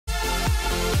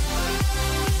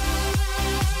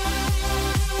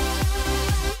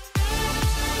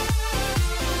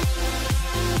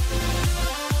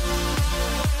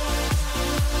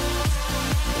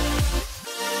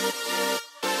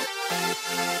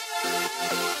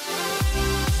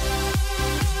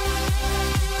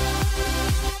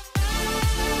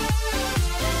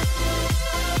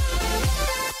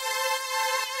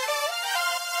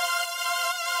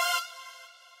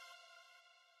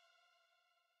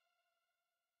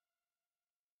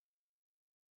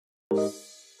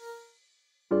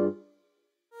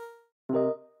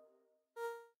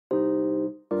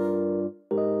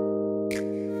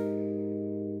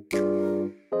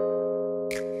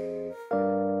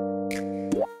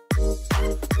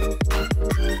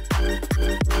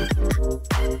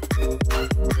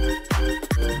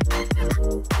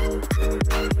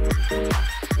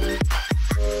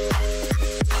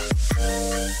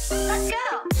Let's go!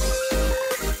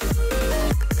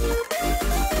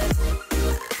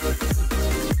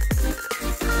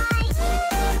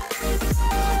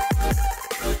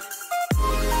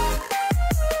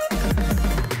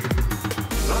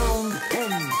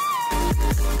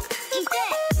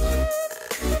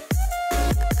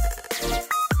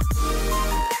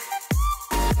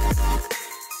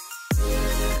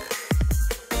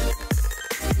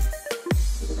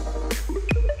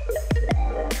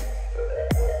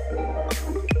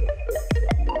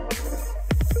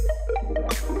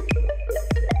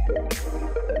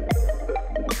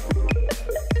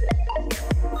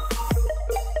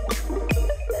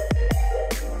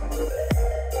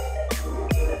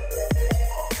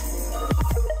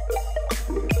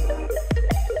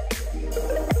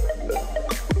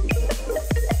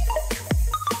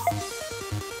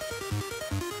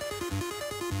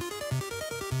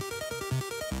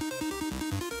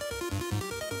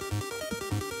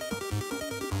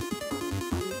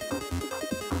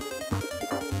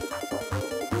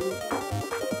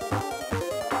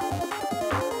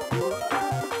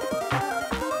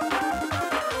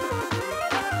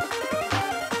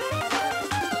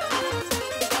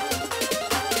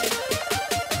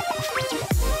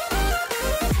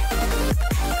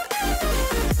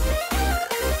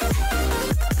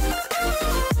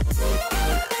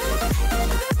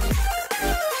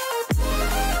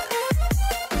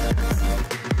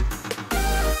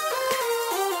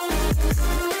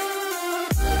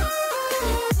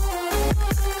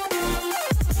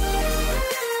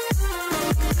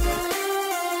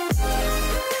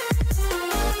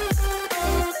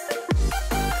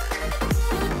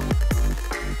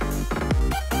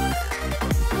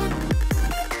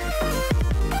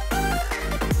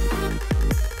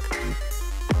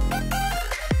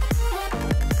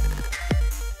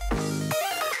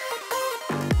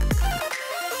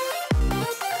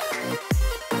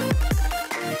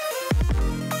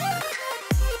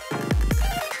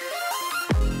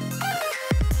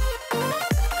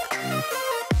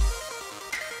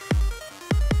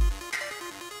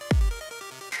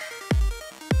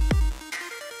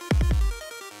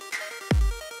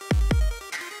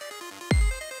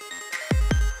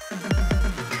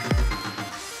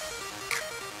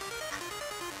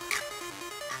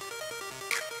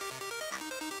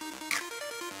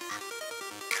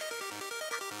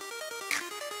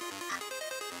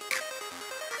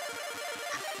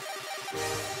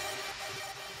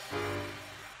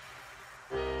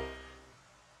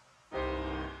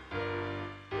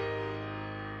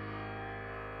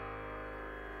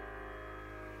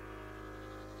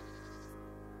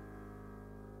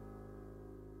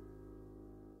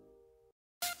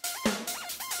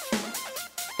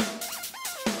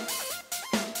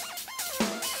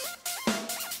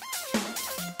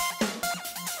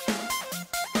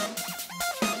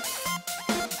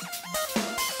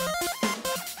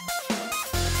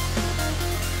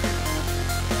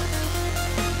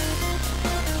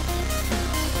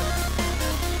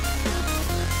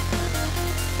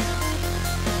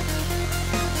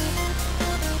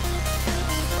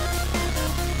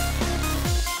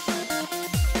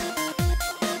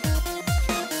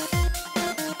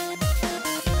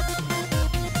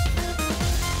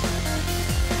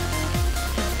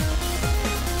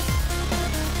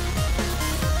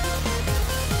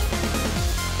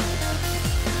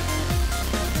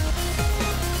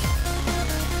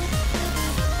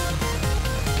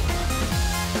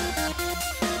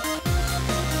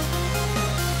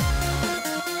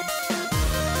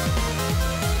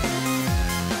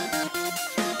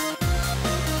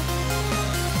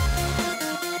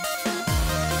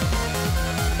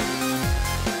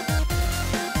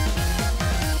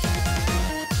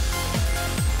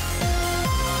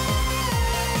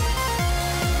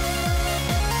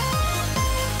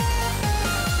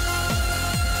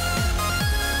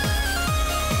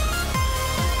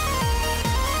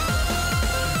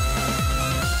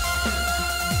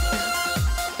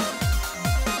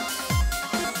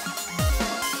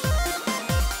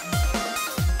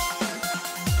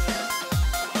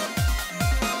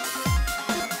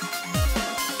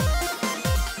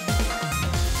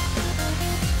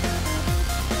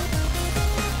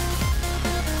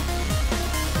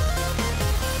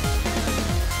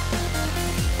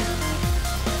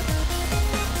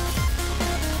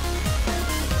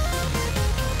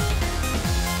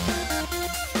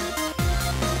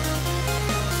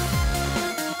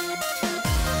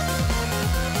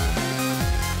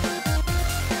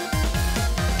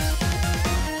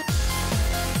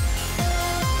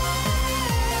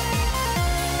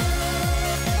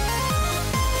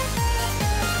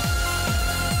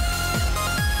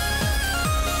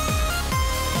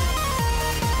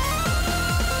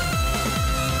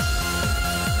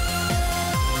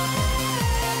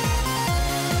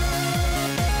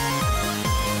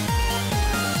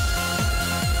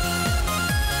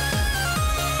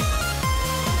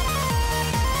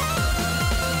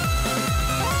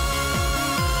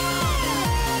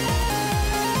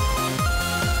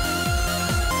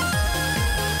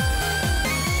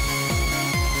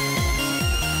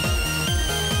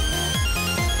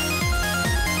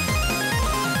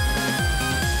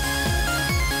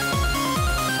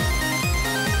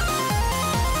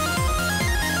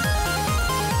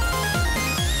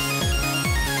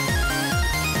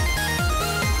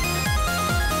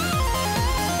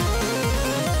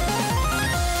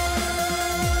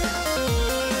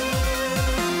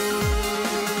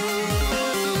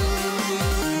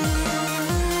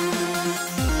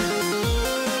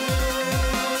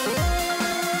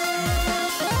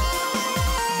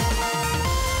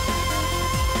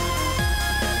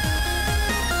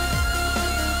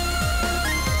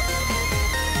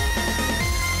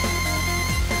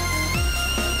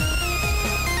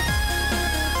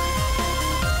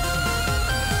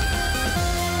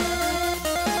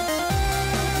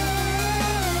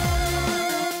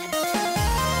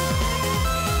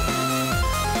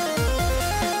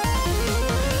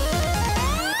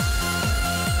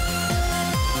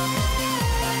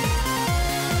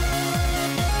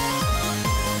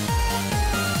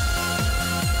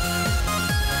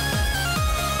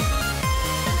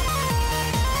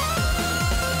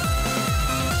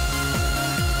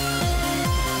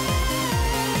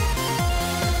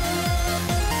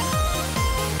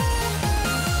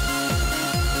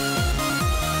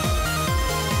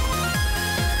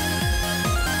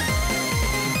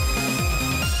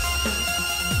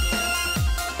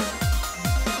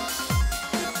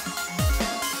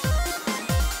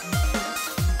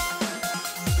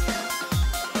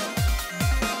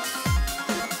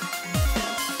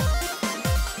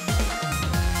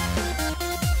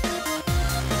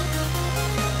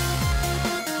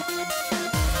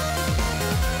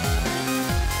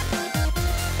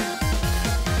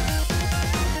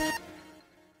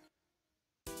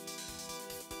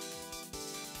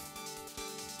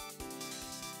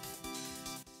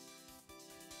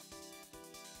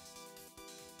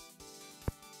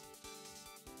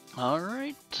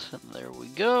 Alright, there we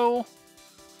go.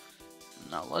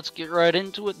 Now let's get right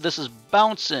into it. This is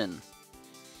Bouncin.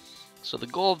 So the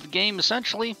goal of the game,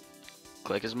 essentially,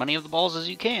 click as many of the balls as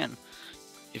you can.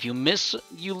 If you miss,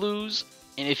 you lose,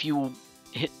 and if you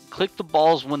click the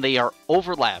balls when they are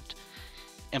overlapped,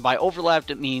 and by overlapped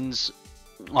it means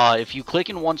if you click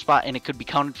in one spot and it could be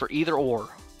counted for either or,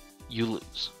 you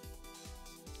lose.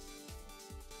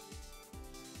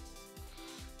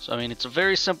 So I mean, it's a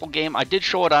very simple game. I did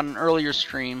show it on an earlier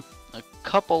stream a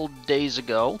couple days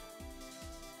ago.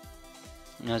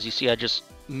 And as you see, I just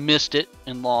missed it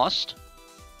and lost.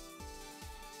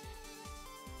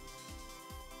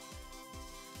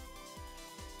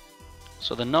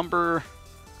 So the number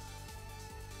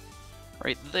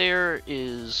right there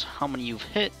is how many you've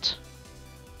hit.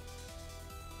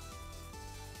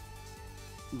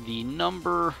 The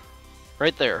number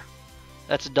right there,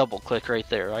 that's a double click right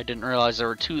there. I didn't realize there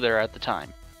were two there at the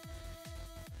time.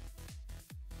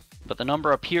 But the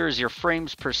number up here is your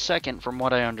frames per second from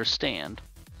what I understand.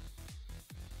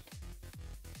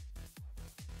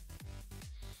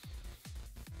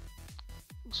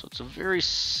 So it's a very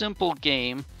simple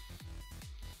game.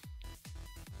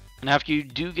 And after you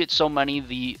do get so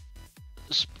many,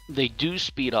 they do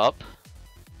speed up.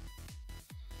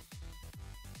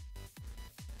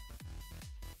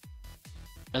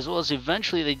 As well as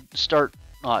eventually they start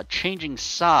changing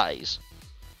size.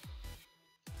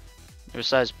 Their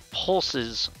size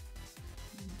pulses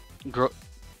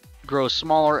grow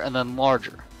smaller and then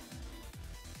larger.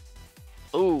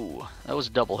 Ooh, that was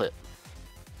a double hit.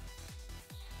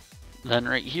 Then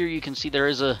right here you can see there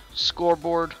is a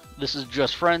scoreboard. This is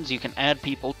just friends. You can add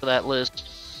people to that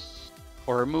list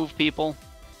or remove people.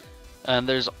 And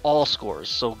there's all scores,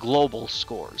 so global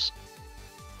scores.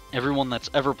 Everyone that's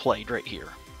ever played right here.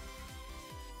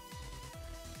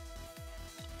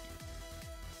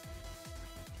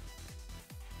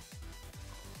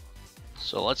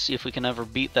 So let's see if we can ever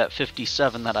beat that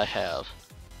 57 that I have.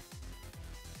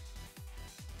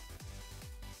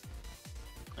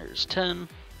 There's 10.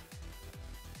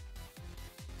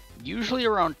 Usually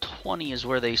around 20 is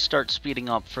where they start speeding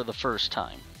up for the first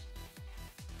time.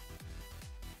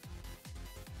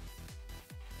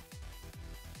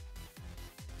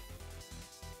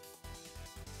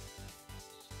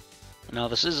 Now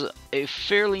this is a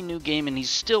fairly new game and he's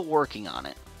still working on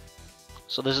it.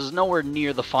 So this is nowhere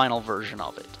near the final version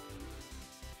of it.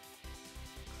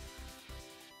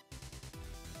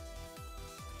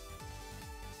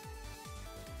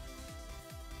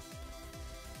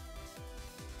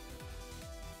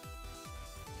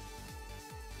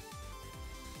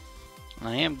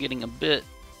 I am getting a bit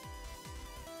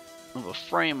of a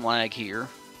frame lag here.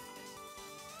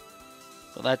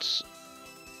 But that's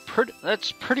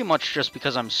pretty much just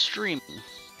because I'm streaming.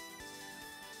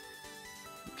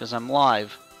 Because I'm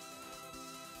live.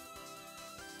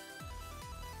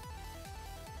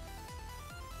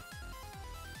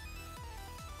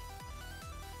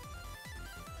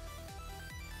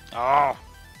 Oh,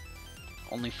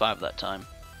 only 5 that time.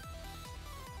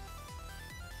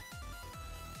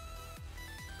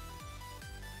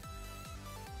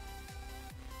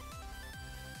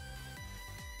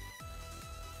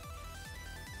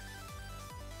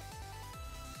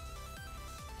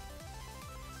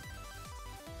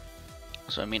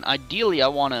 So I mean, ideally I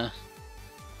want to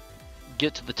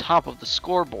get to the top of the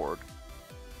scoreboard.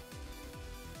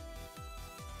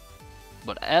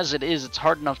 But as it is, it's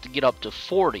hard enough to get up to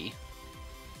 40.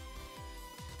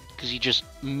 Because you just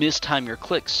mistime your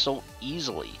clicks so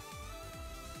easily.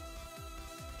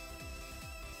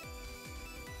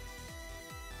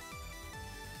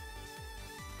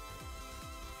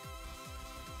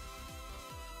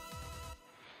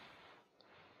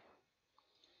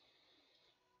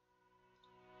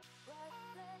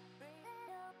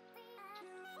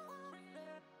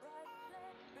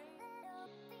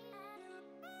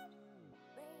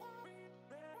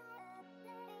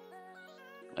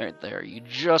 Right there, you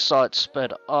just saw it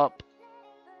sped up.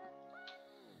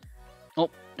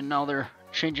 Oh, and now they're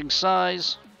changing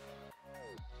size.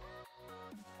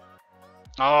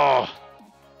 Oh,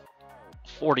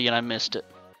 40 and I missed it.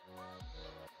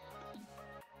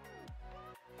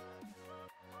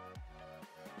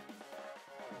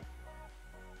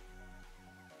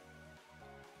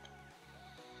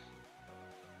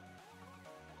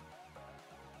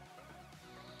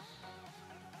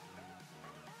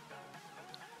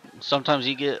 Sometimes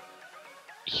you get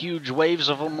huge waves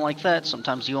of them like that.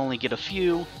 Sometimes you only get a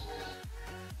few.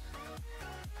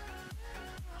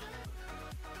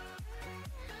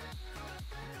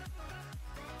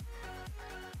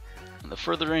 And the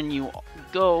further in you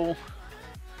go,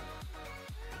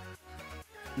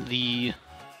 the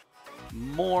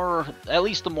more, at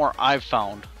least the more I've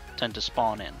found, tend to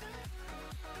spawn in.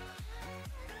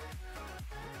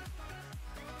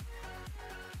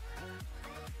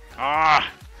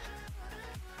 Ah!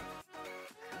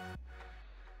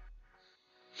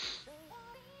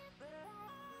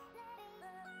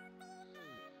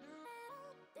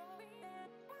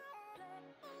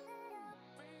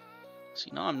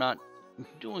 See, now I'm not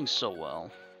doing so well.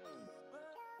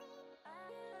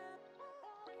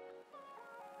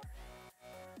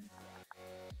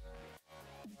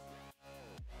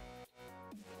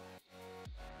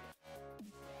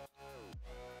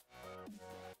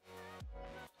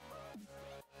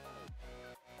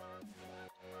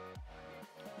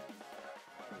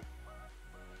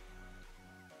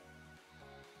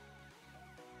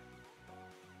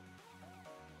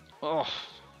 Oh,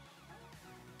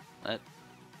 that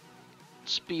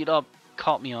speed up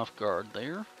caught me off guard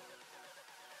there.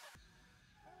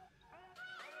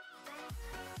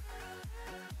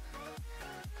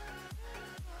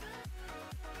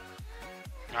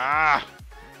 Ah!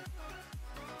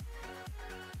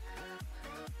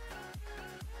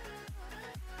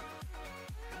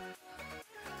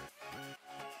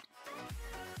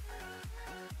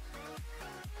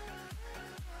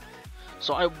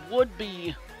 So I would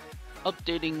be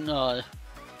updating,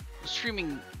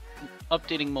 streaming,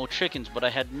 updating Mo Chickens, but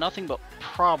I had nothing but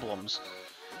problems.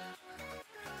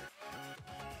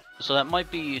 So that might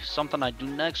be something I do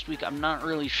next week. I'm not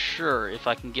really sure if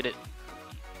I can get it.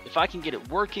 If I can get it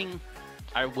working,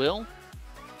 I will.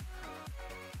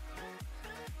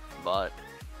 But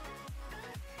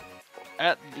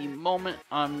at the moment,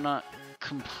 I'm not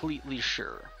completely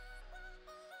sure.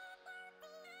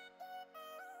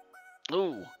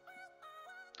 Ooh,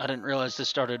 I didn't realize this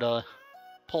started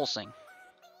pulsing.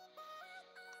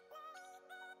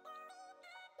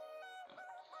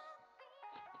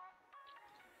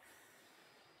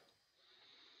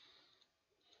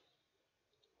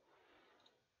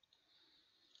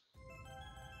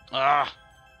 Ah.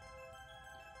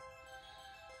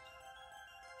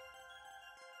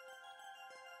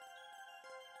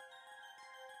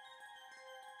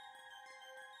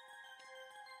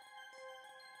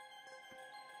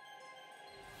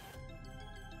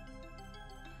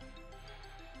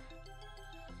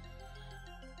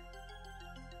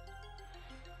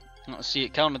 See,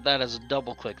 it counted that as a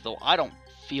double click, though I don't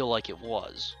feel like it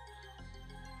was.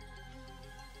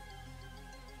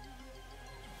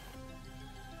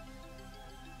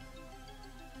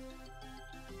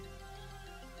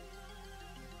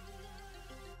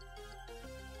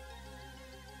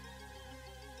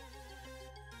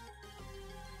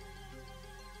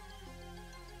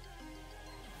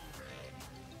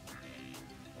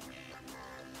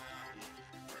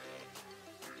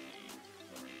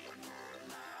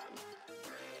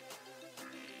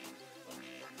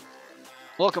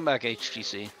 Welcome back,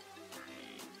 HTC.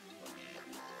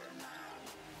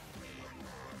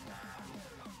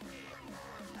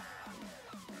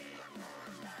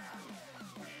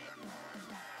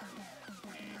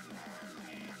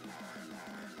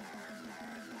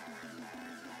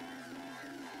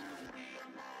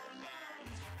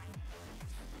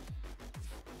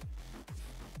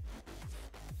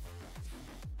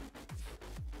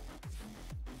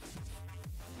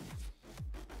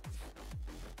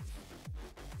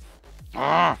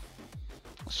 Ah!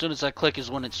 As soon as I click is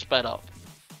when it's sped up.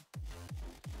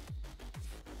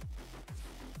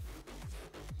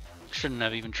 Shouldn't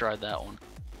have even tried that one.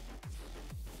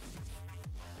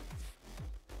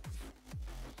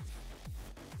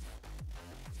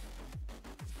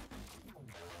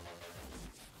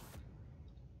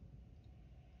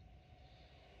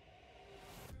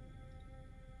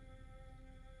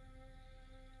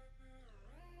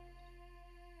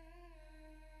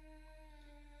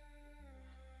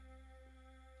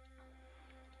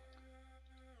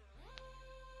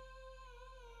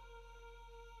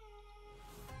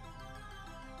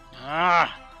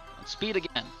 Ah! Speed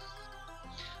again.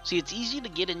 See, it's easy to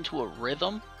get into a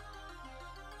rhythm,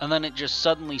 and then it just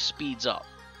suddenly speeds up.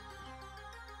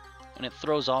 And it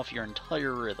throws off your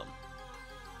entire rhythm.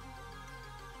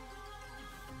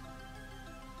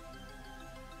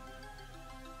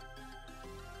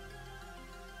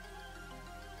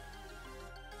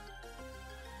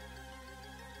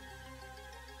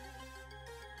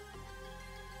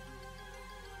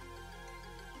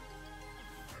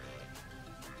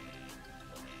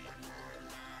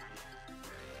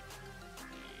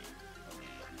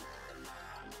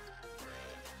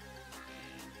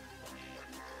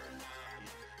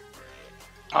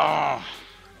 Ah,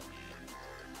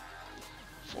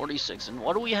 46. And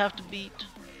what do we have to beat?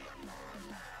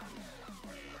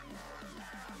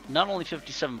 not only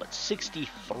 57, but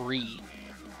 63.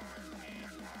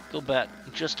 Go back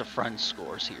just to friends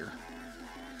scores here.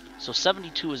 So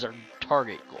 72 is our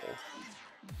target goal.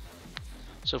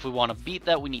 So if we want to beat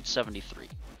that, we need 73.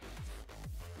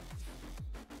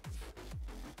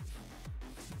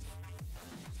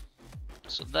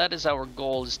 So that is our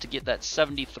goal, is to get that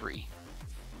 73.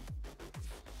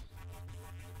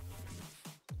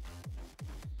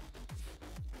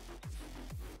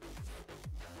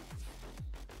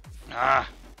 Ah.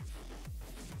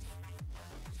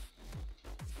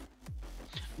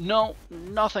 No,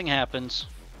 nothing happens.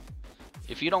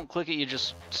 If you don't click it, you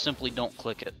just simply don't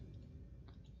click it.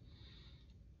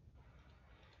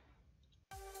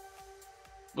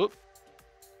 Whoop.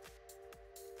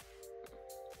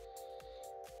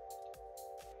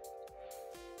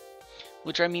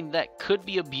 Which, I mean, that could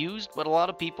be abused, but a lot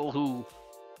of people who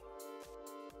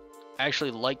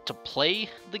actually like to play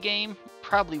the game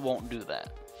probably won't do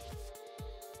that.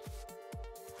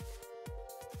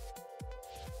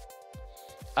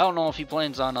 I don't know if he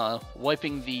plans on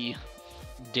wiping the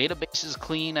databases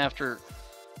clean after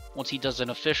once he does an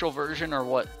official version, or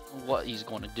what he's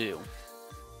going to do.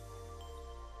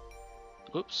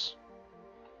 Oops.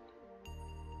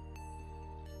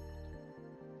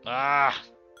 Ah.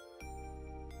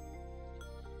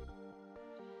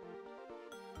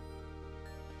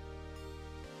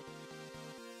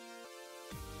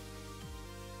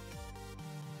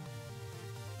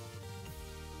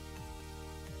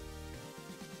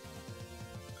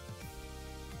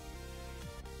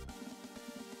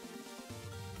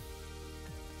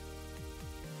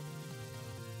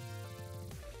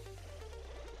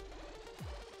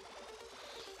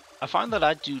 I find that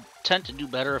I tend to do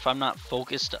better if I'm not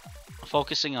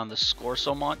focusing on the score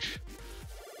so much.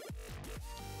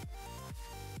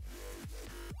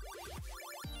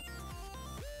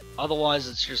 Otherwise,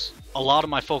 it's just a lot of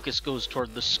my focus goes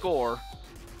toward the score,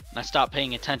 and I stop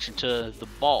paying attention to the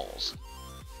balls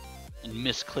and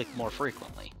misclick more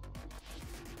frequently.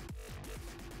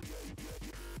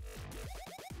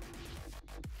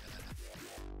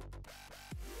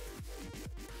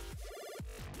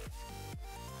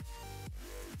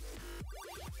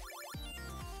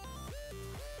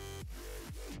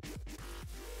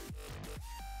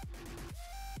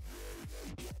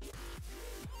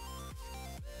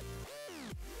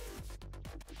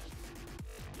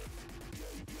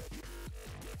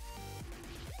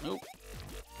 Nope.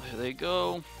 There they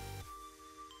go.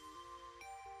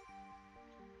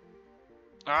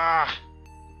 Ah!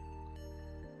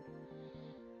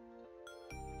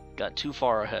 Got too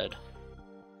far ahead.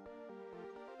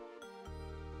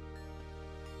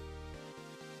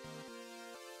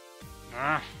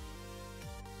 Ah.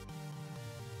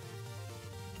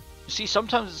 You see,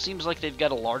 sometimes it seems like they've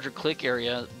got a larger click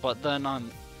area, but then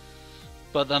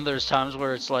there's times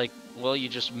where it's like, well, you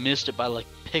just missed it by like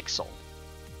pixel.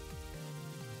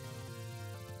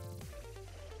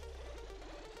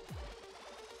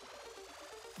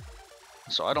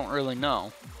 So I don't really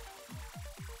know.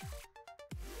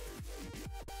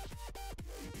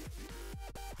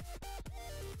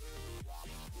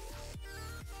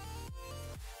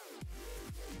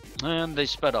 And they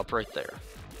sped up right there.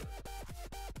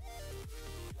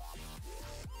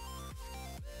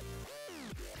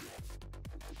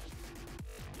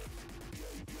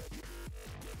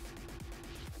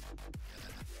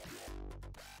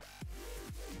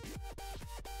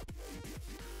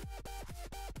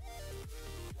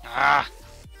 Ah!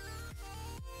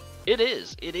 It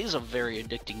is a very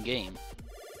addicting game.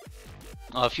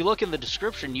 If you look in the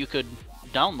description, you could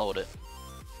download it.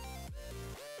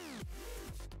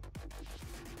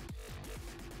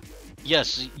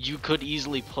 Yes, you could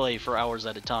easily play for hours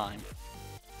at a time.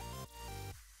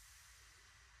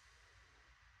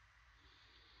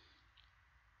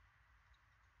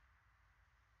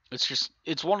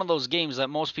 It's one of those games that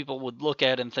most people would look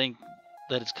at and think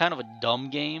that it's kind of a dumb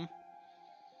game.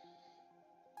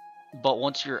 But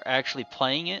once you're actually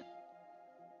playing it,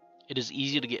 it is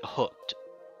easy to get hooked.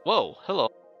 Whoa, hello.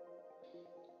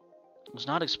 Was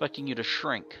not expecting you to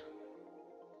shrink.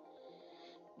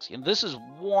 See, and this is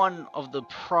one of the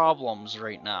problems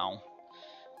right now,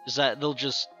 is that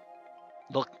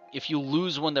if you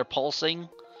lose when they're pulsing,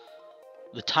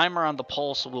 the timer on the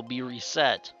pulse will be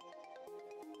reset,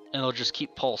 and they'll just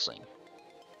keep pulsing.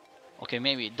 Okay,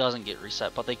 maybe it doesn't get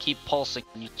reset, but they keep pulsing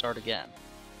and you start again.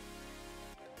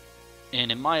 And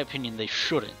in my opinion, they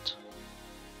shouldn't.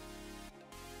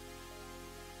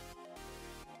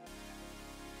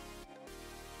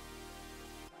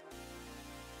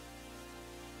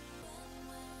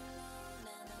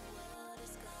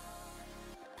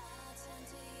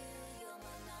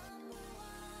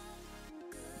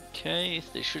 Okay,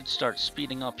 they should start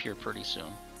speeding up here pretty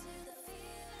soon.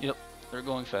 Yep, they're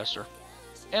going faster.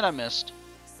 And I missed.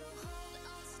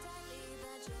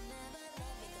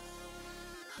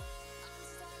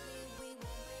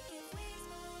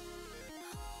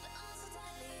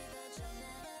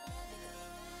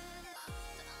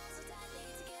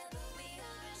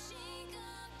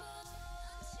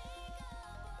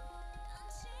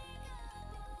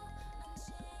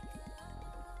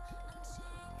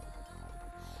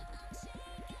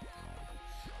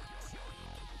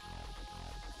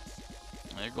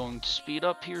 They're going to speed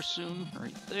up here soon,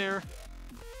 right there.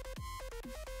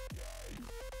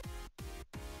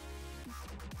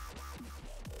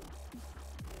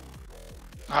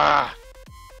 Ah!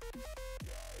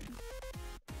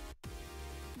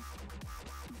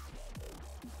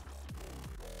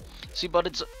 See,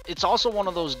 but it's also one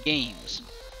of those games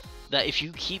that if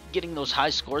you keep getting those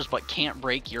high scores but can't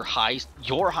break your high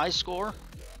score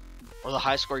or the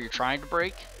high score you're trying to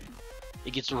break,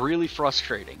 it gets really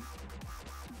frustrating.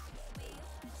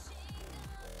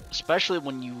 Especially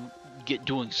when you get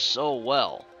doing so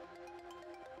well.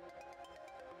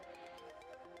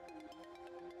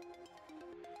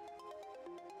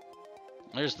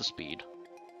 There's the speed.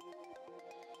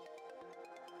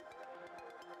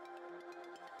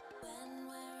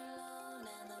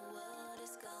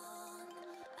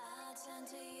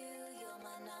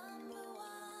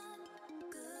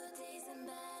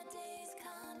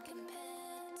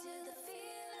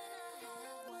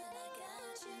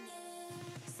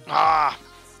 Ah!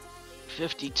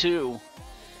 52.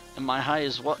 And my high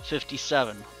is what?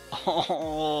 57.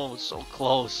 Oh, so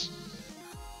close.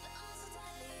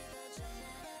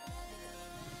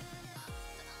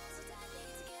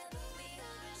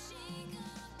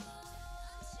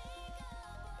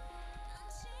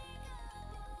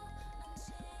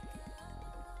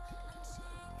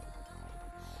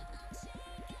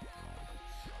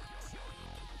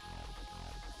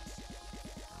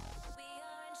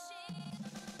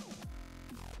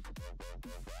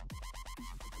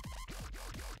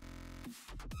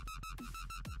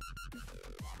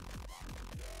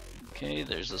 Okay,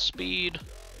 there's the speed.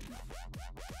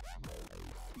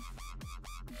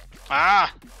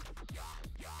 Ah!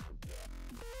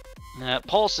 That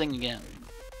pulsing again.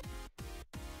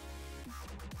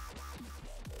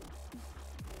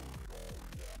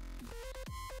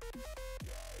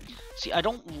 See, I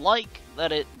don't like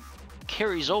that it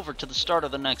carries over to the start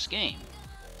of the next game.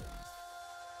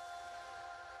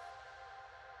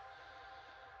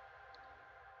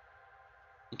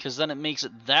 Because then it makes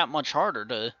it that much harder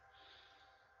to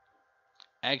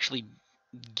actually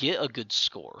get a good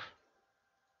score.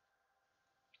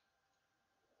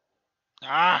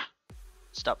 Ah!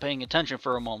 Stop paying attention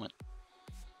for a moment.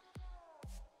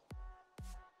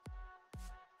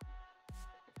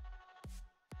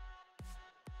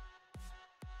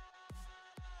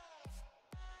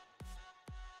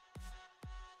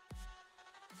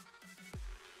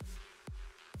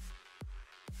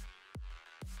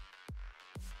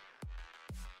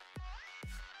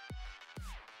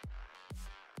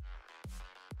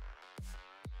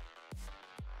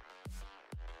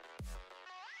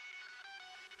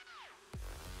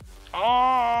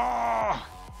 Oh!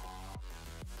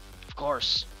 Of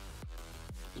course.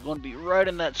 They're going to be right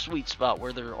in that sweet spot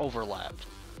where they're overlapped.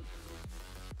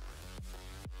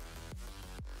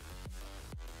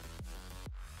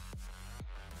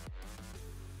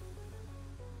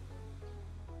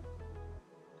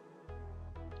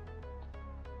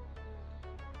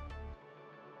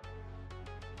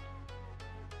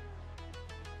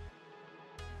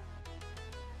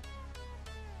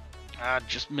 Ah,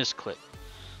 just misclick.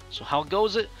 So how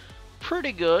goes it?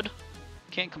 Pretty good.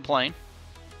 Can't complain.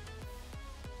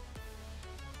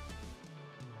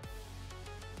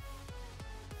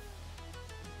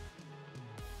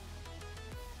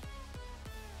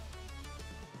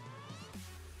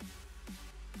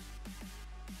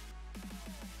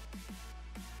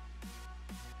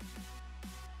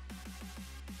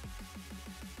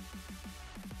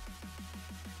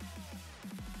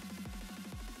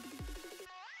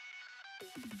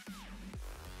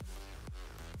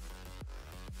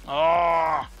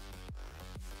 Oh!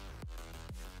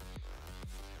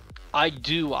 I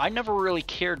do. I never really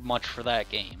cared much for that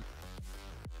game.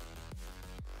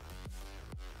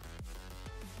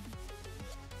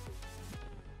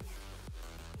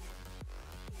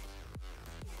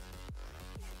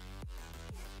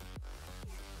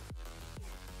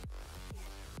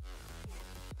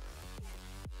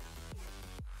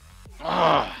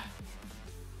 Ugh.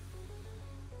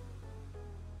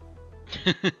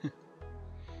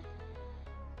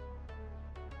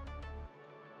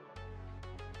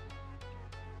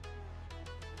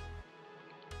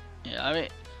 Yeah, I mean,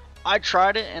 I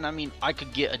tried it, and I mean, I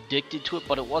could get addicted to it,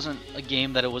 but it wasn't a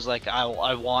game that it was like,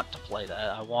 I want to play that.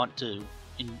 I want to.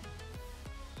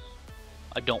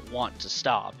 I don't want to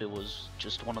stop. It was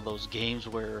just one of those games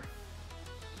where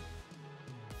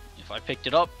if I picked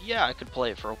it up, yeah, I could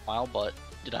play it for a while, but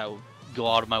did I go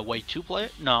out of my way to play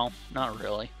it? No, not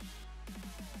really.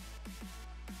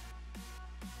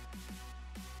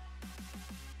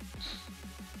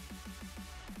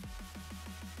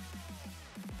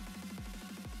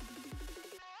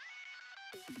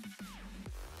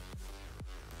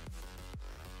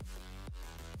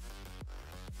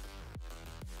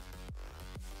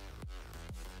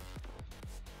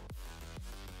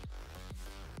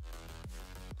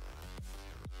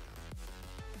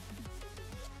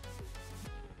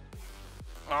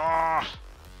 Ah,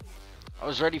 I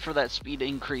was ready for that speed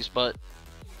increase, but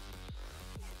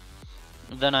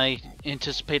then I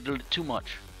anticipated it too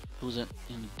much. It was an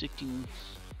addicting.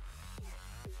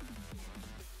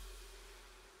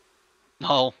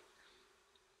 No.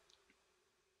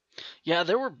 Yeah,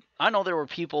 I know there were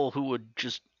people who would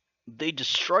they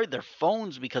destroyed their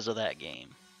phones because of that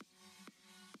game.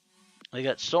 They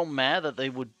got so mad that they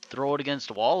would throw it against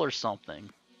a wall or something.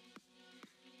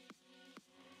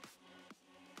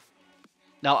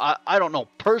 Now, I don't know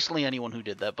personally anyone who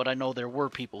did that, but I know there were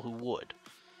people who would.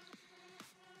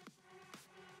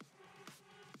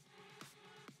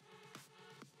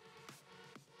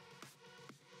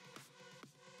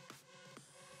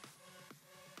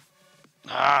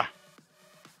 Ah.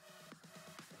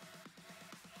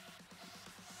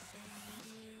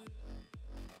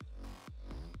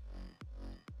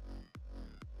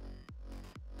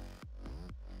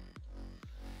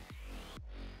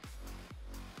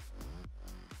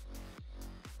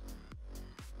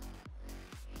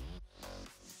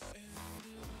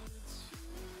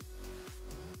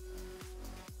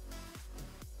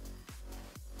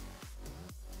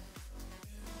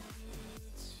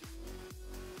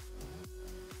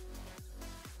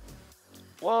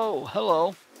 Whoa,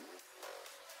 hello.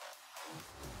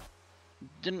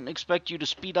 Didn't expect you to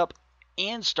speed up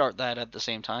and start that at the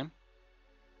same time.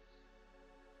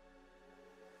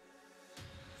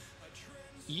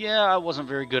 Yeah, I wasn't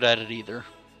very good at it either.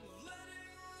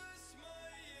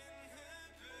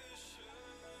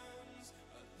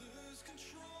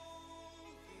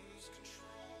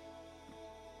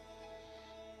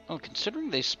 Well, considering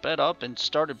they sped up and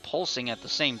started pulsing at the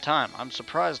same time, I'm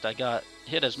surprised I got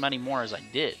hit as many more as I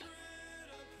did.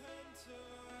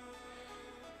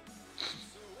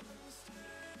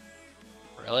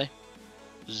 Really?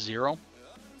 0?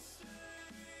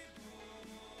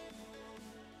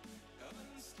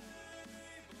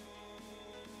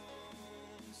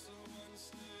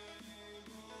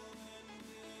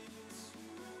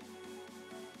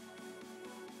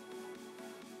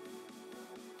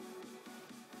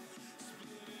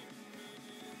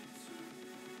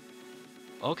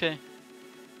 Okay.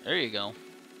 There you go.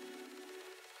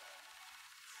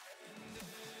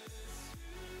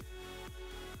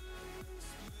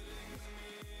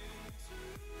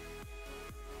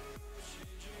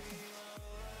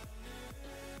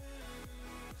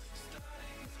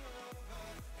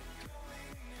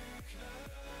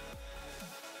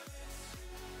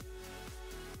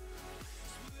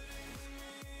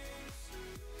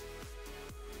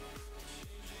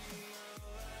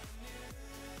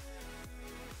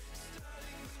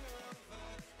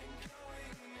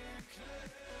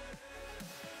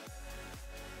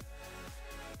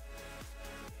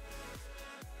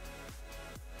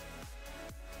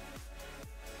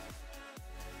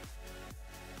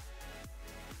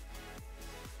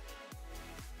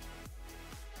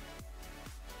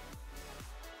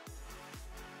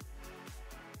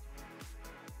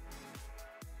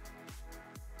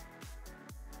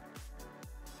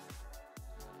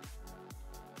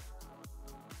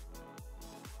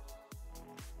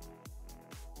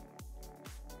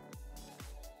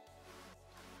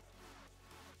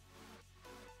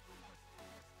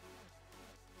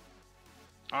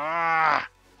 Ah!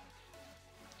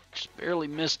 Just barely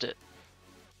missed it.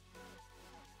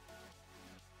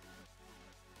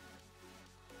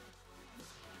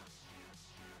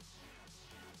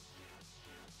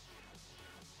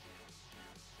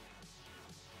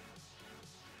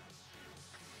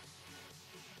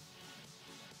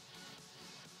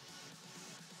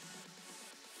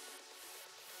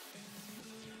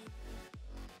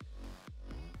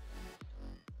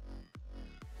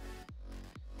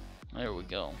 There we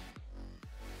go.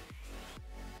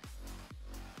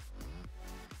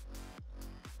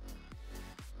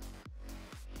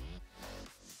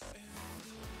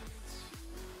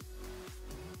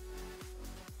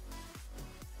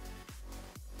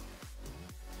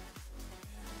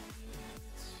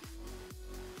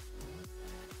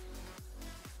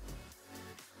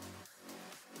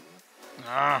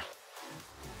 Ah.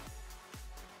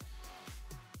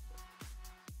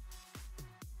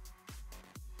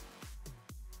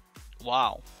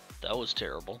 Wow, that was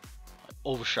terrible. I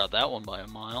overshot that one by a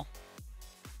mile.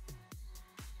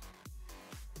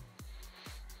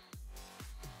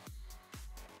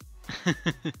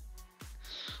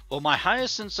 Well, my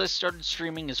highest since I started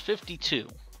streaming is 52.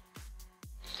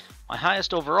 My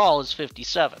highest overall is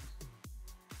 57.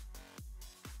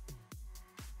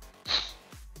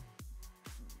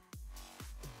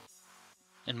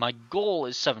 And my goal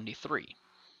is 73.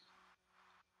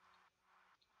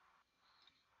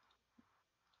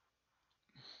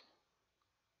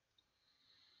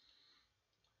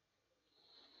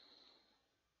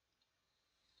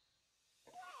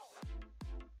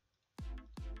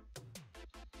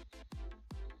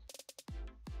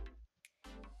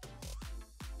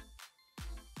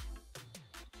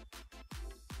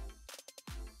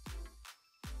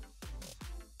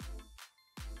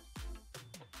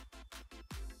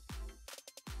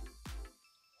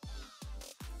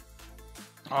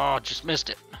 Oh, just missed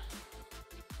it.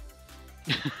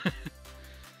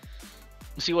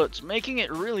 See, what's making it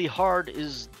really hard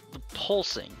is the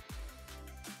pulsing.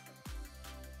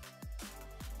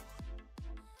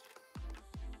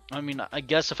 I mean, I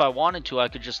guess if I wanted to, I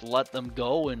could just let them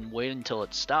go and wait until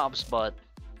it stops, but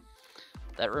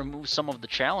that removes some of the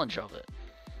challenge of it.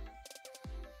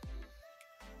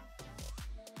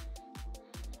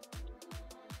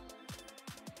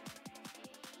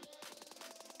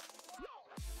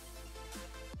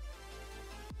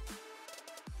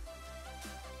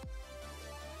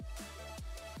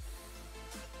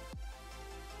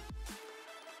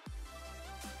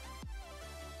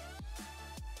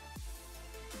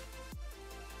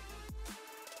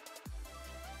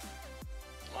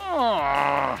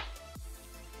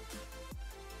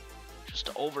 Just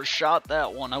overshot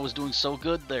that one. I was doing so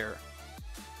good there.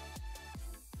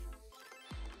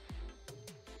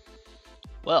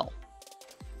 Well,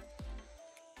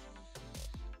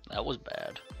 that was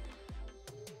bad.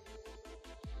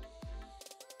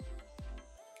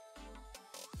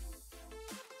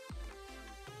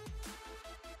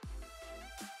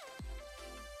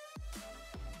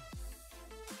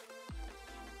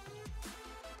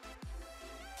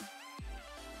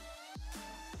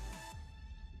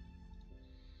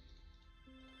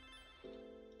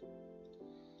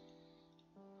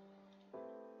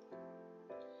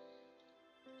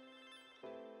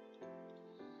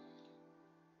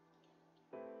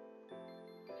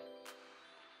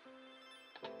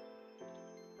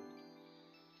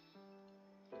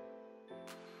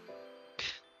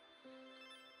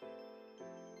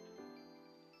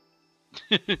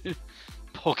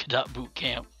 Polka dot boot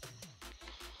camp.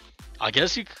 I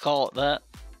guess you could call it that.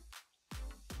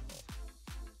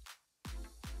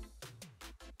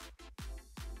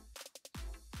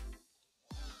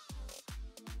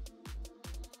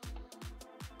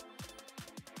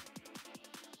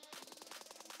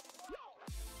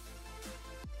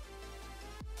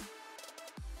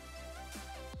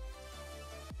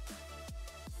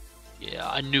 Yeah,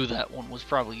 I knew that one was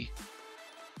probably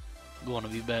going to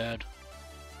be bad.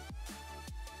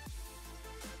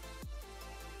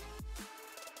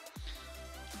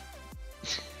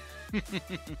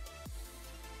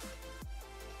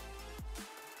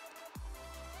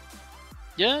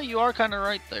 Yeah, you are kind of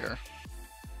right there.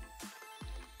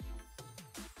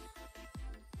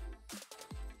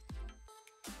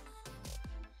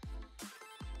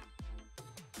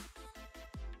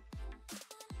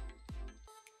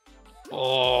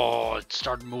 Oh, it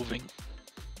started moving.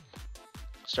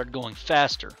 Started going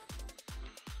faster.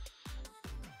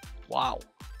 Wow.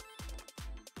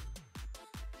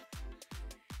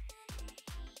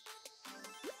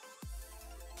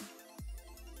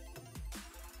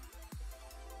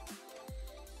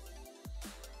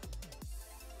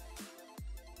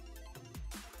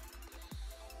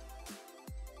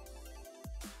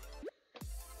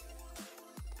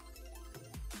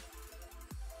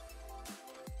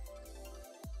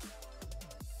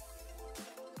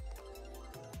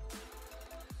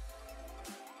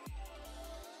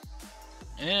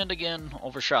 And again,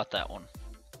 overshot that one.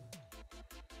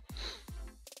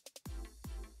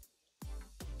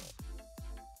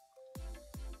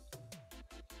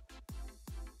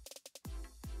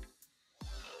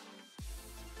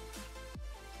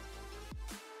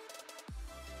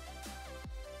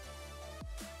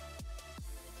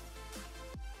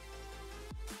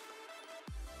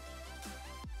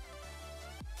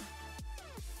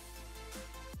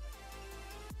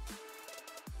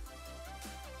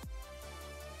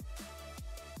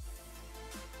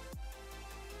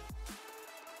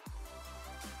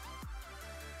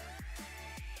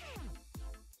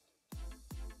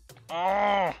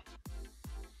 Oh!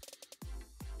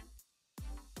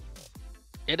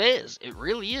 It is. It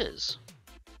really is.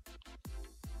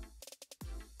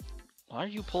 Why are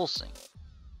you pulsing?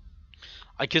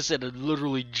 I guess it had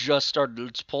literally just started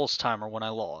its pulse timer when I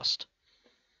lost.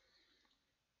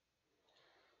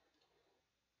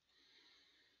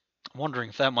 I'm wondering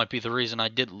if that might be the reason I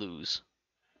did lose.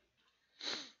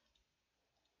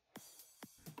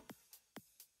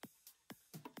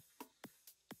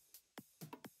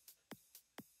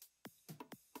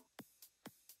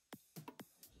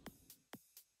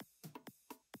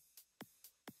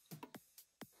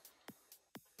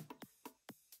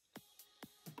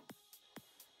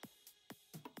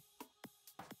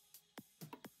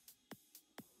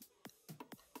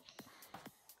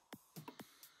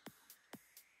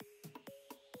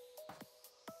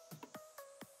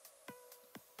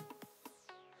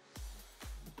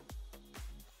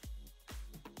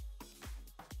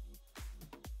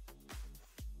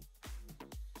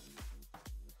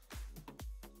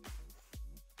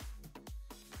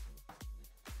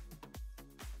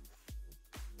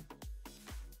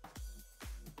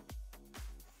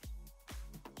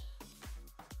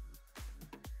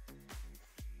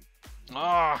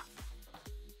 Ah!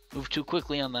 Moved too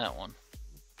quickly on that one.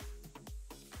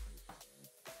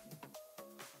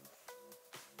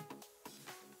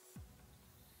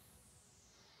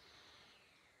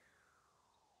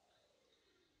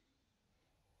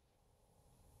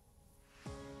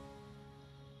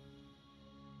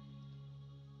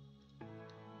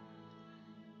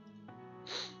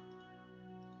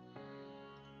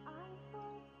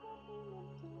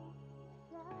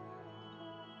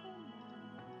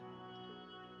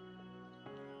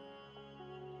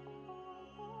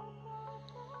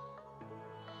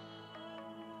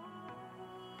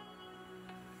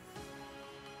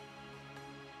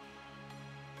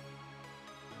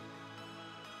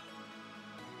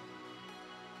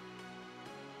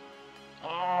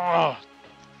 Oh!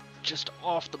 Just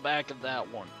off the back of that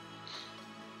one.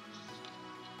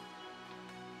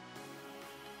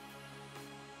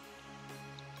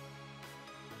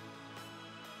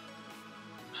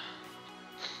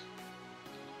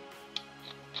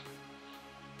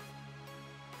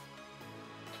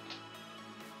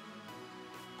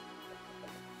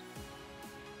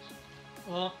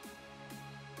 Well,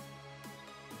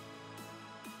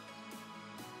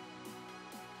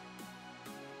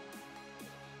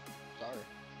 sorry.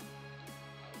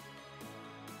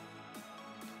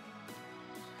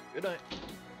 Good night.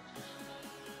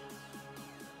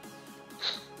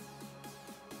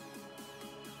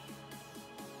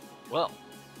 Well,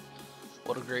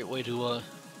 what a great way to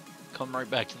come right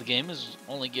back to the game, is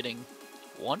only getting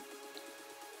one.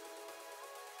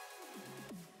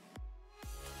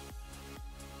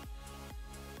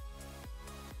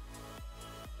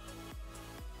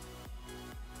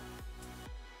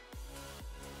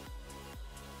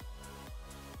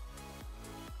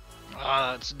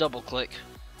 Ah, it's double click.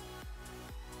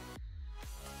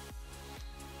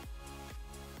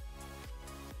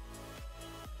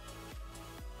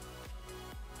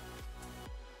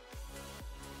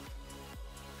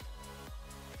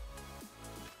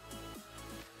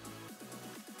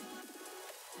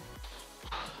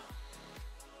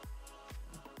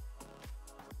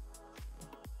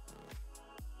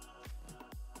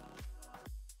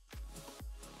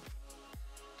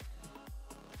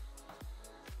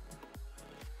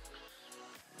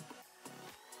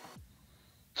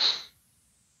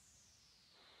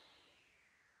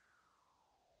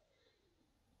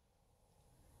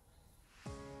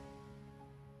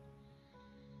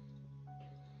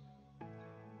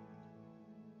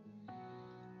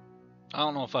 I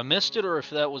don't know if I missed it or if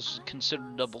that was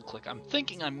considered double click. I'm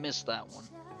thinking I missed that one.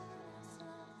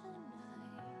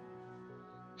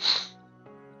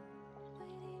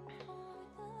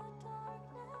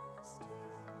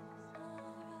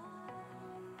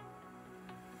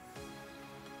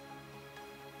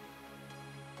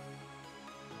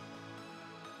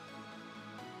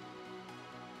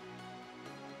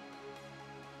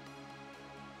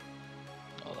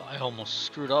 Oh, I almost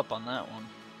screwed up on that one.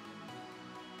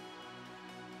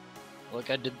 Like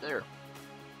I did there.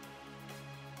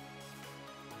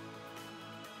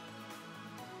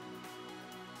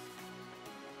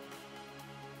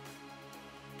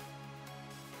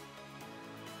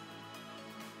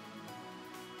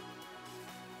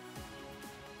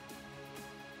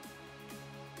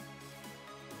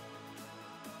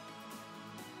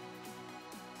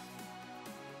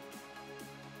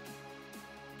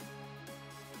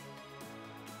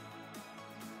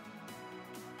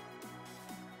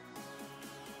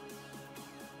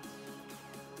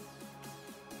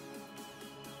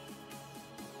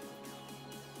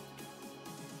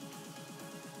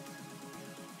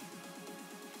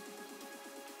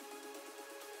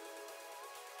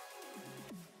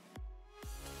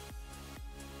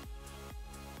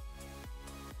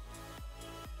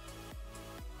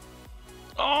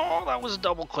 Oh, that was a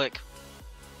double click.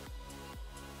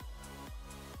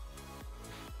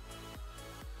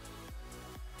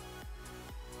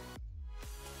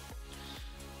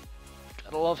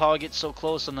 Gotta love how I get so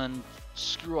close and then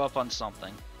screw up on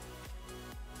something.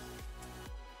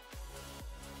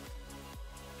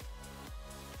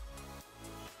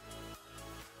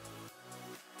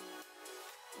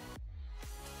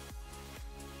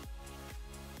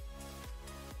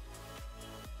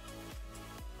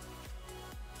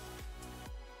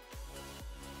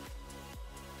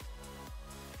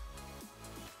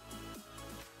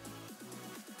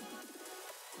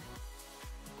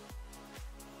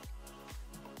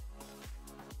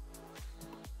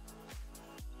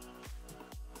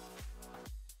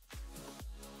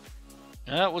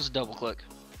 That was a double click.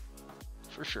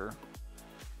 For sure.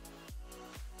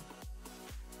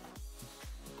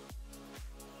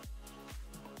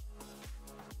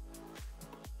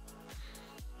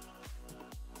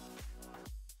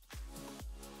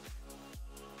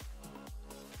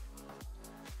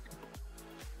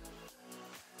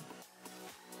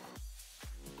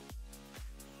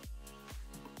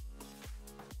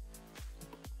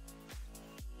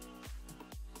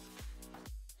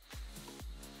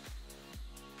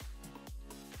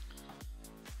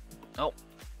 Oh.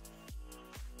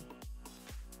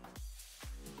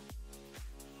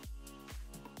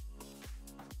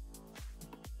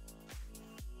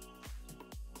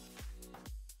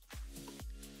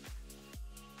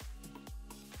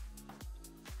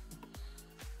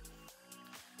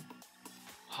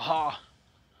 Ha.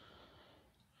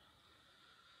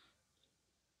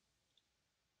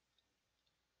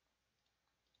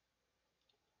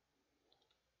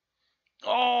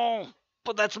 Oh,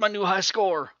 but that's my new high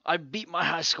score. I beat my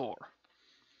high score.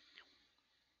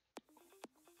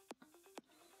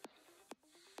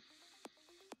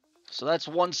 So that's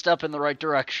one step in the right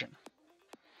direction.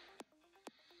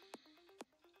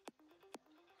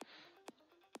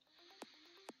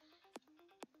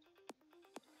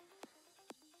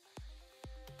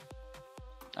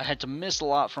 I had to miss a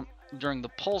lot from during the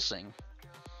pulsing.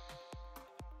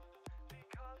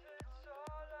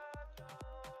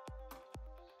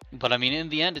 But I mean, in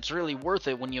the end, it's really worth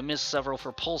it when you miss several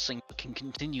for pulsing, but can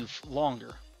continue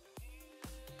longer.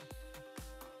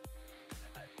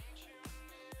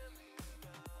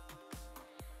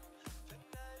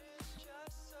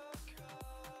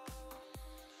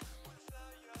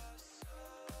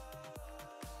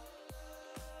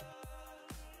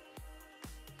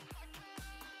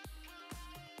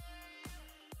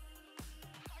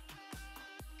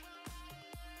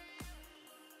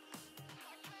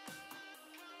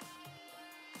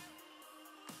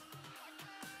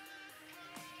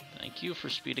 Thank you for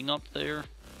speeding up there.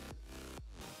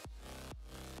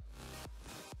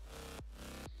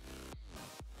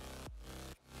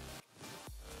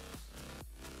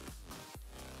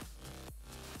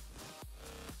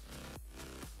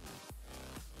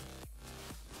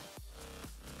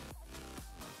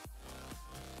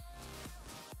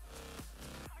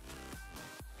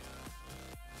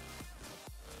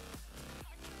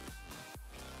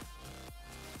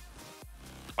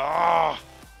 Ah!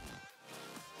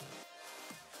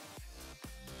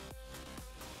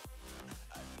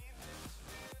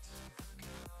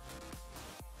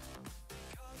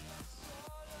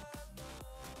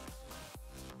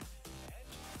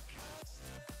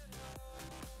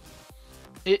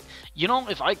 You know,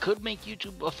 if I could make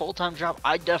YouTube a full-time job,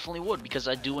 I definitely would, because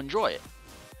I do enjoy it.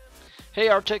 Hey,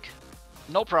 Arctic.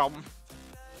 No problem.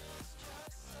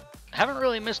 Haven't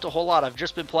really missed a whole lot. I've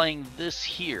just been playing this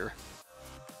here.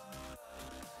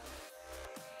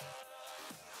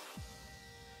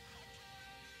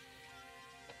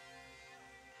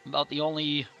 About the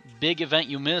only big event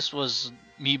you missed was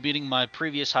me beating my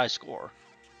previous high score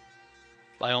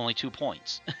by only 2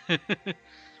 points.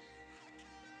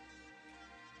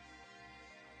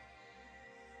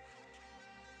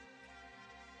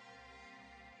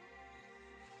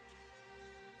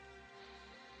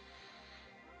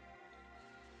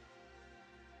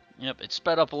 Yep, it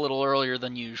sped up a little earlier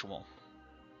than usual.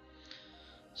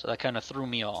 So that kind of threw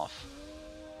me off.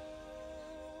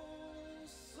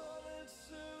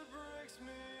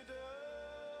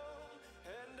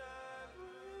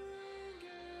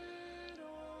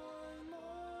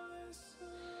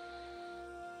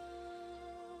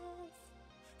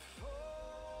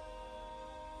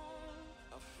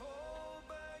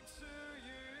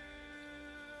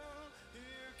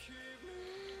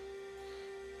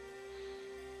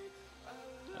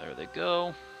 There they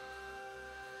go.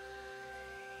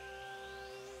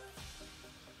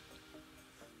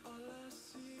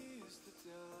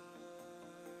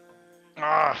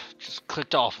 Ah, just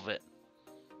clicked off of it.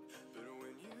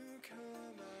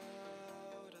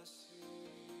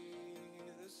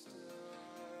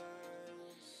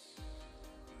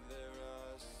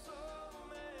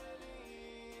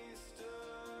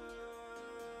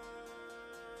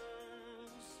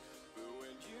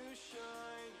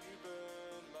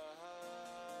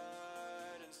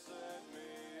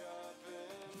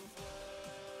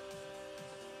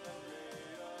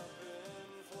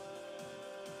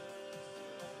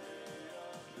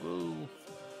 Woo.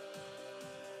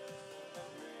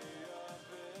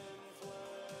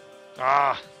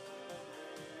 Ah.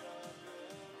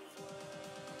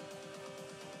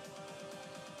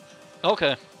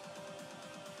 Okay.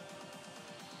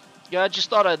 Yeah, I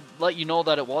just thought I'd let you know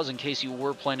that it was in case you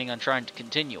were planning on trying to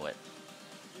continue it.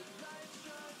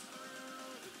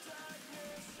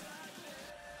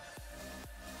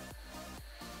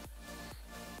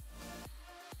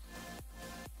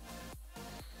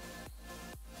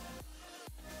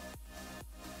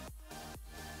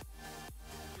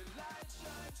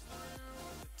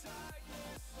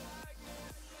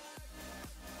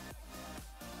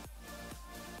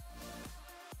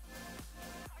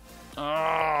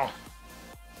 Oh.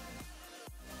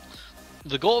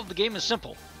 The goal of the game is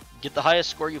simple. Get the highest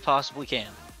score you possibly can.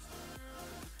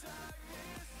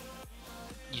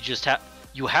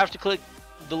 You have to click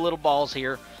the little balls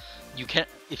here. You can't,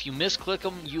 if you misclick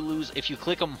them, you lose. If you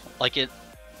click them like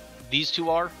these two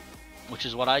are, which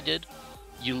is what I did,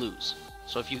 you lose.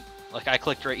 So if you, like I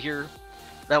clicked right here,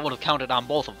 that would have counted on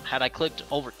both of them. Had I clicked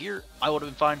over here, I would have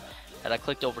been fine. Had I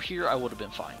clicked over here, I would have been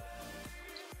fine.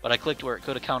 But I clicked where it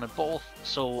could have counted both,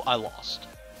 so I lost.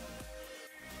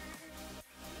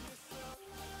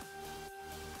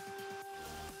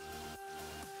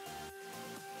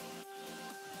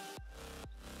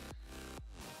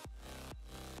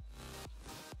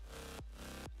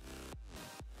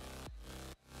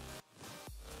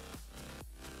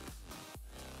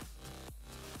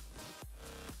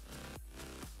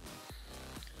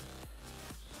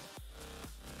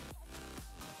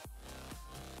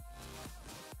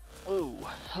 Oh,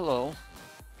 hello.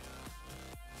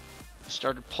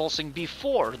 Started pulsing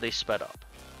before they sped up.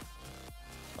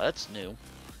 That's new.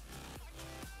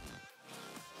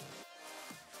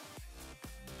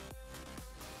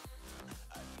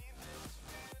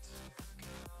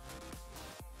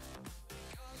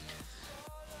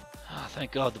 Ah,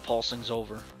 thank God the pulsing's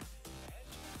over.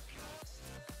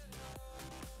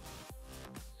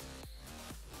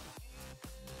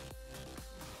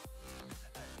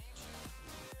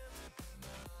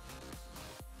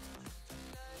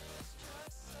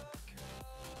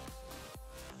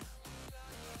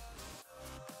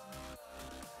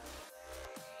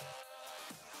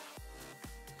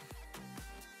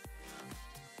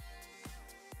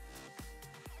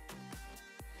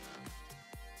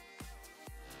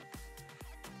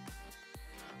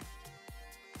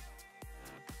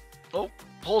 Oh,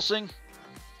 pulsing.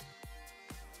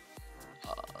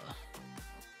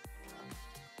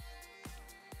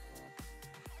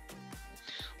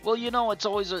 Well, you know, it's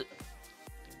always a...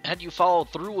 Had you followed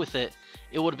through with it,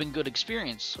 it would have been good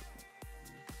experience.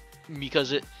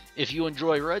 Because if you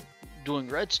enjoy doing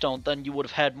redstone, then you would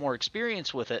have had more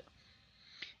experience with it.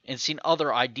 And seen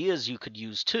other ideas you could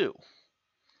use too.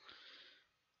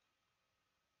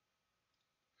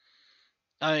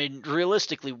 I mean,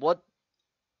 realistically, what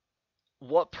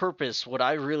purpose would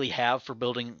I really have for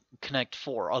building Connect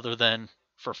 4 other than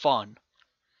for fun?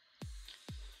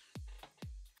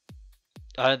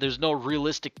 There's no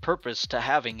realistic purpose to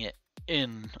having it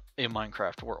in a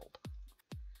Minecraft world.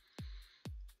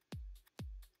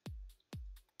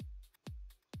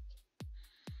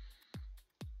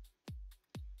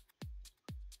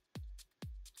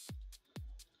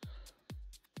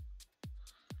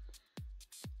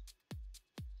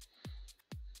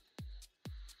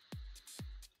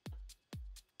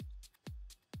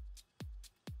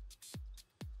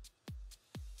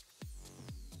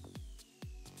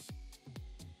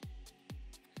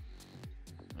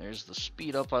 There's the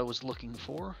speed up I was looking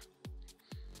for.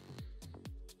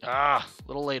 Ah, a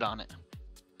little late on it.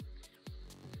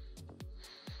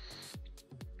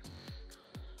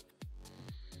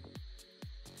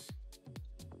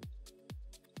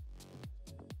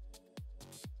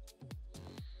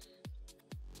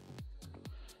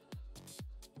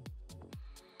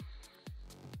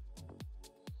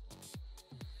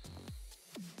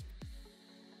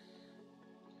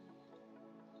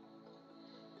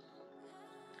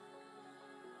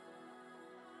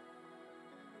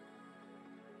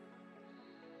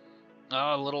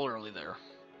 A little early there.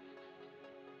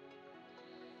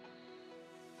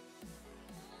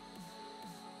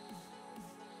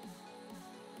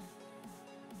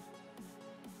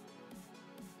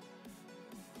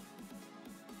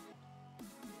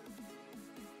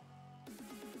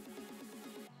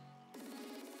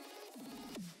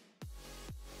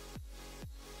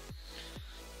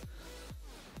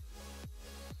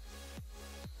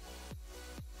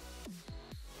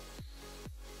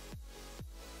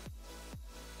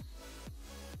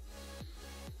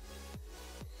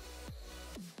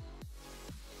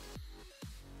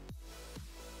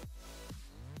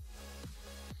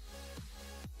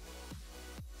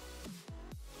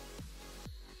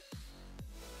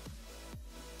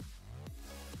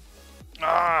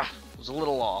 was a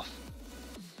little off.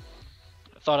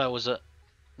 I thought I was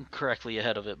correctly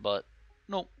ahead of it, but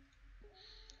nope.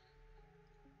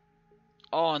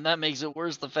 Oh, and that makes it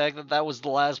worse, the fact that that was the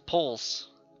last pulse.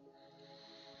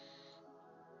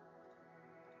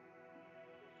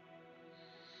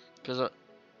 Because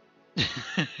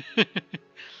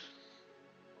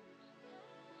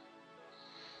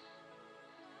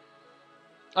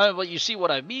but you see what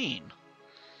I mean.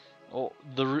 Oh,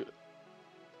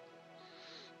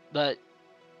 that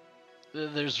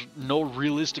there's no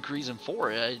realistic reason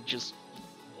for it. I just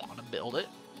want to build it.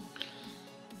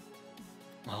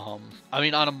 I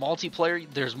mean, on a multiplayer,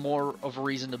 there's more of a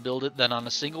reason to build it than on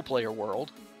a single-player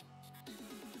world.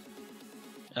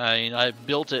 I mean, I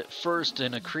built it first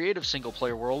in a creative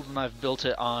single-player world, and I've built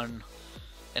it on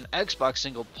an Xbox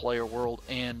single-player world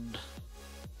and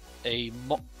a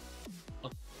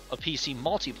PC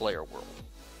multiplayer world.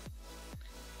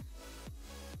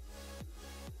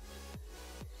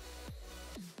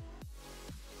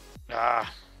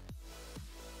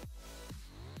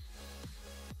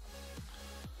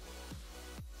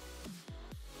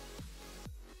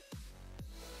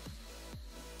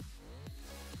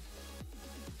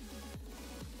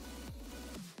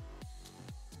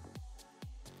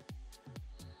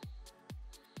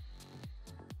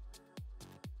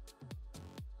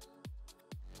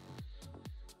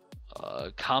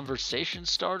 Conversation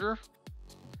starter?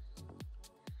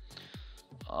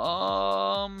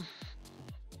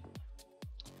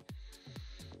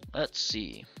 Let's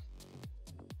see.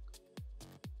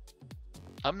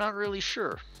 I'm not really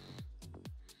sure.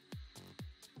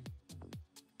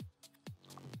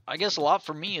 I guess a lot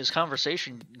for me is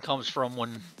conversation comes from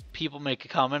when people make a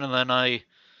comment and then I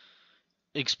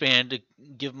expand to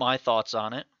give my thoughts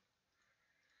on it.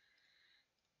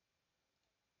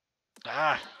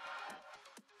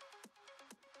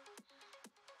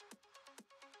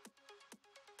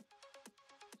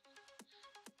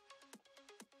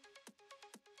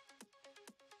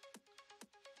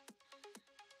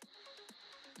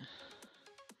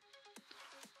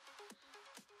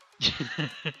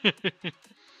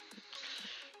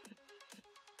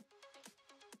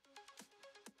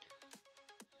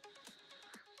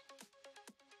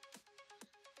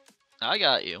 I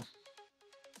got you.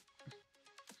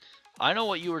 I know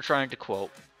what you were trying to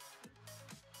quote.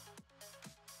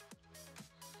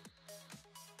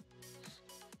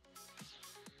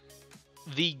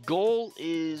 The goal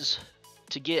is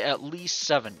to get at least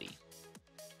 70.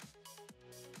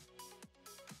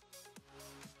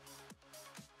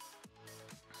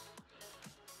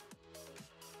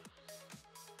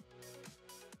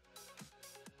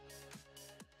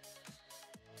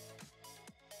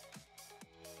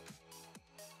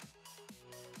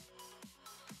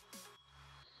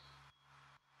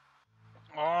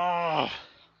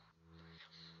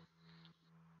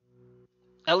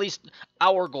 At least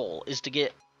our goal is to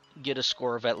get a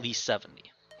score of at least 70.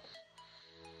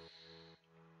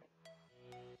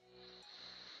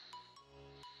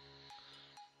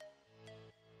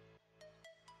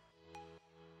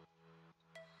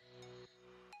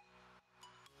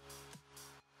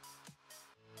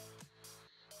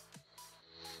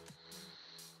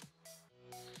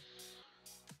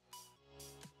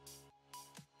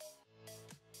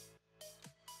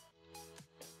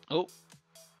 Oh.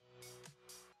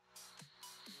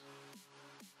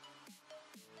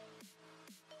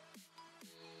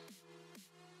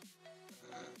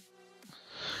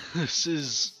 This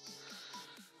is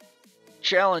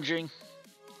challenging.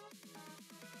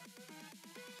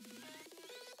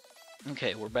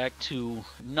 Okay, we're back to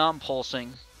non-pulsing,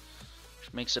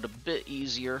 which makes it a bit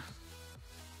easier.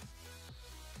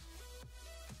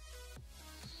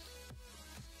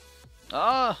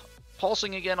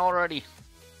 Pulsing again already.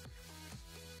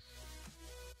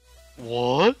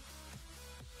 What?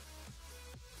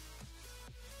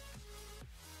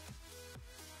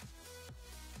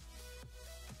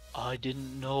 I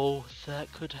didn't know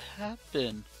that could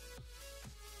happen.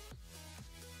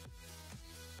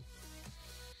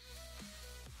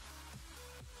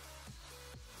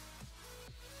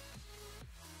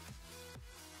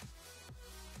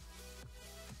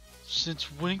 Since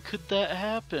when could that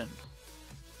happen?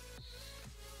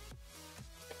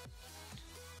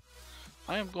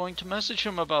 I am going to message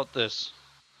him about this.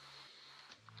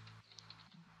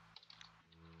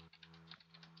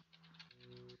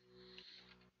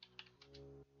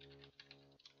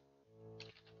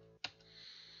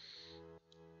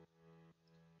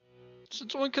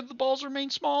 Since when could the balls remain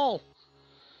small?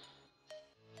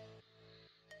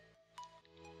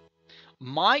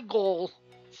 My goal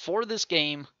for this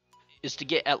game is to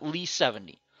get at least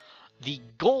 70. the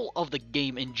goal of the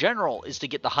game in general is to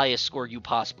get the highest score you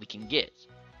possibly can get.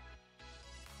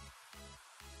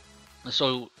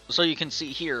 So you can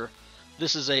see here,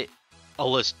 this is a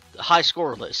list, high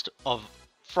score list of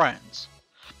friends.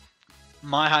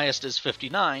 My highest is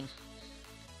 59.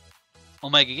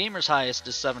 Omega Gamer's highest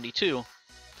is 72.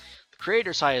 The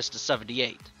creator's highest is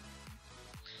 78.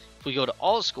 If we go to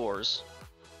all scores,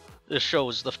 this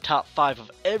shows the top 5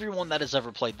 of everyone that has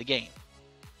ever played the game.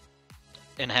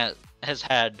 And has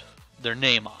had their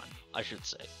name on, I should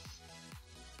say.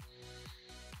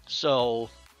 So,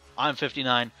 I'm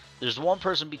 59. There's one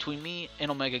person between me and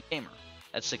Omega Gamer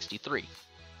at 63.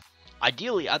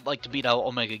 Ideally, I'd like to beat out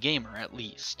Omega Gamer at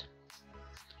least.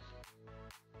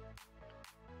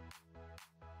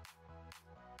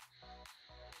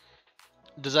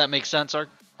 Does that make sense,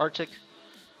 Arctic?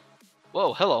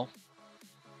 Whoa, hello.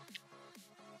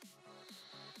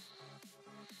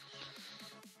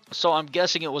 So I'm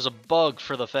guessing it was a bug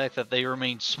for the fact that they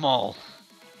remained small.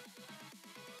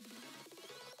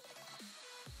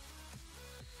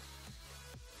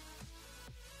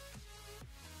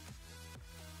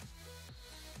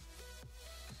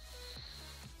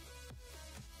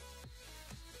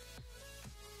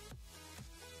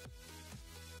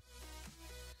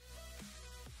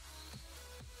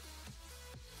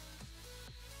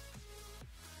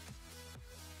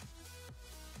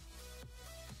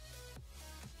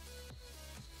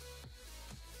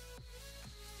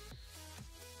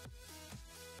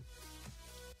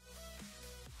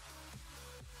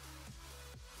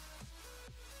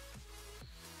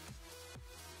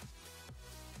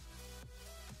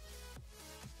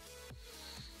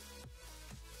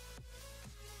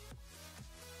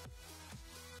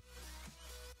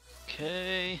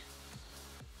 Okay.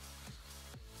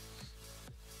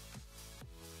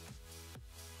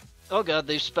 Oh god,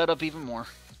 they've sped up even more.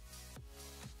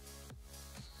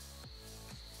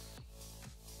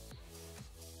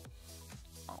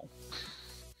 Oh.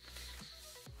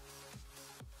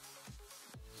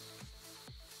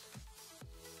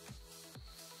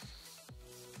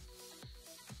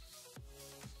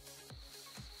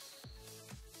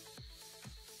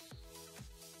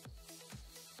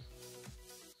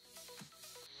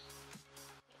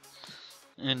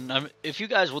 And if you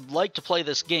guys would like to play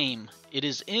this game, it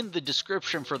is in the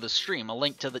description for the stream, a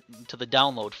link to the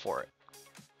download for it.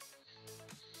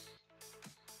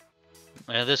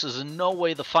 And this is in no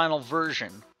way the final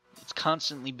version. It's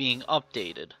constantly being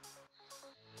updated.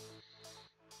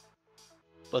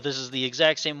 But this is the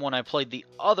exact same one I played the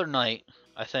other night,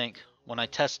 I think, when I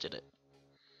tested it.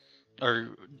 Or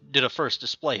did a first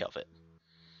display of it.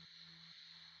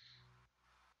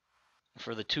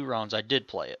 For the 2 rounds I did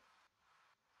play it.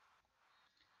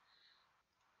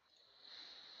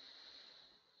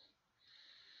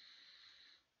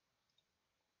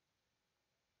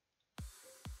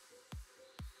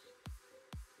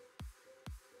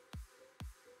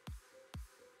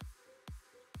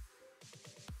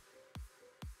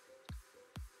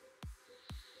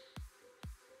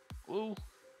 Ooh,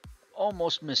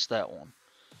 almost missed that one.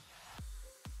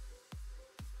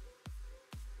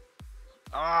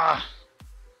 Ah!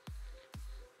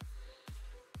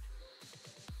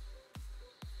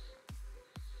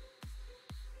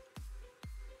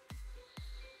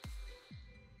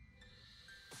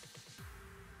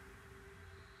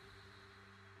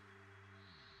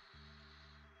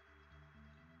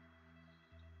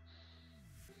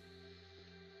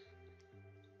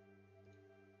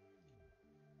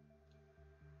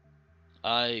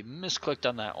 I misclicked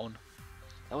on that one.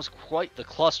 That was quite the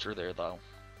cluster there, though.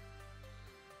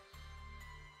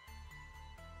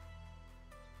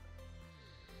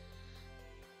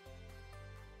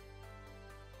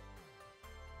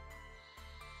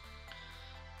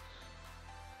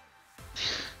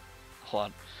 Hold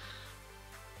on.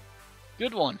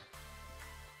 Good one.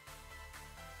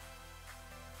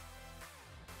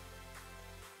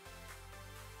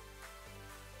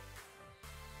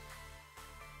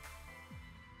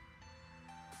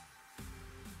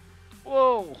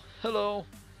 Whoa, hello.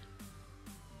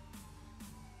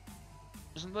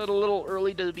 Isn't that a little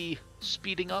early to be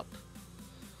speeding up?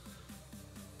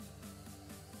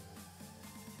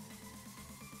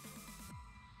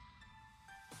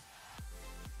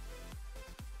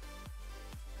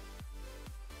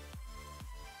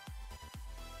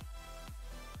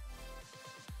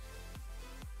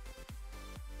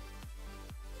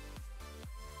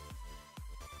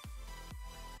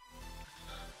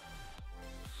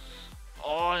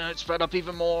 Oh, and it sped up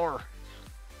even more.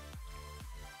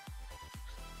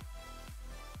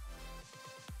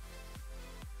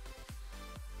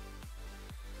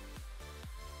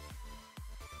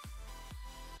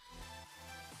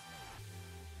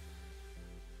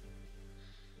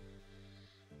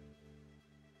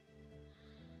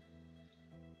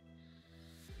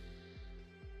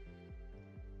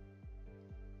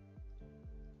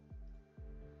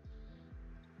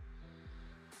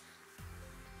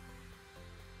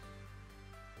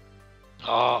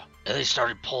 Oh, and they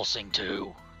started pulsing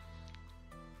too.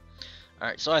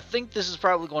 Alright, so I think this is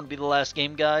probably going to be the last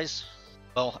game, guys.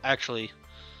 Well, actually,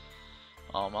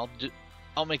 I'll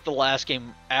make the last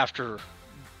game after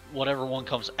whatever one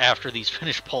comes after these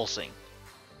finish pulsing.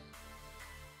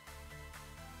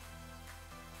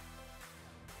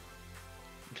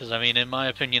 Because, I mean, in my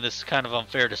opinion, this is kind of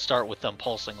unfair to start with them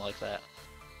pulsing like that.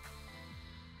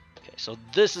 Okay, so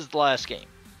this is the last game.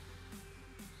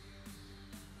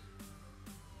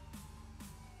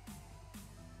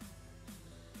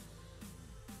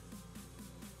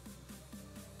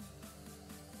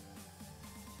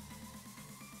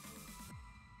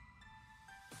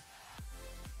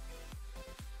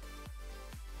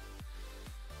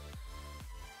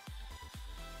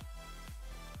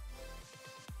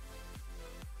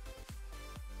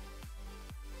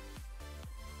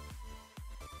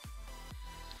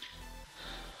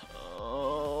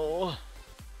 Oh.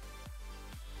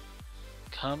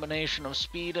 Combination of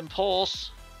speed and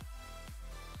pulse.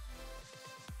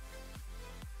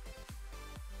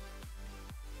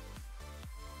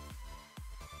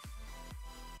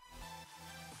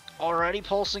 Already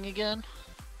pulsing again?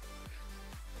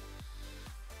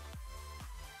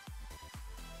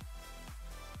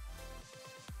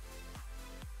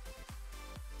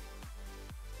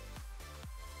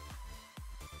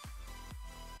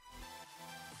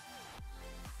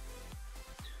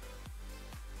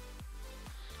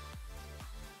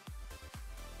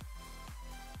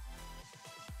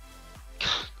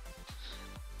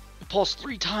 It pulsed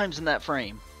 3 times in that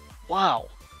frame. Wow.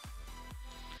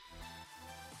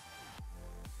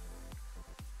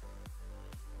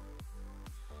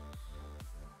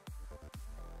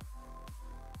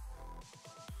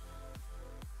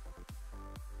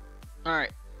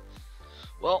 Alright.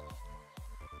 Well,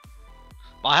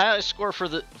 my highest score for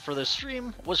the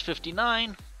stream was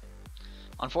 59.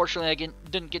 Unfortunately, I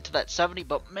didn't get to that 70,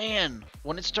 but man,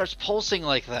 when it starts pulsing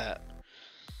like that,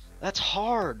 that's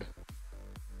hard.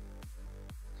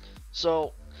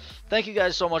 So, thank you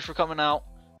guys so much for coming out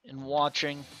and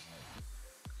watching.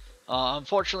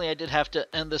 Unfortunately, I did have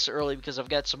to end this early because I've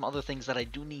got some other things that I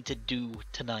do need to do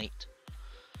tonight.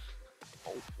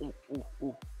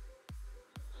 Oh.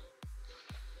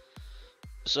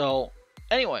 So,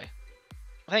 anyway,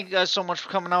 thank you guys so much for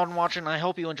coming out and watching. I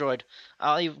hope you enjoyed.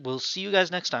 I will see you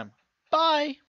guys next time. Bye!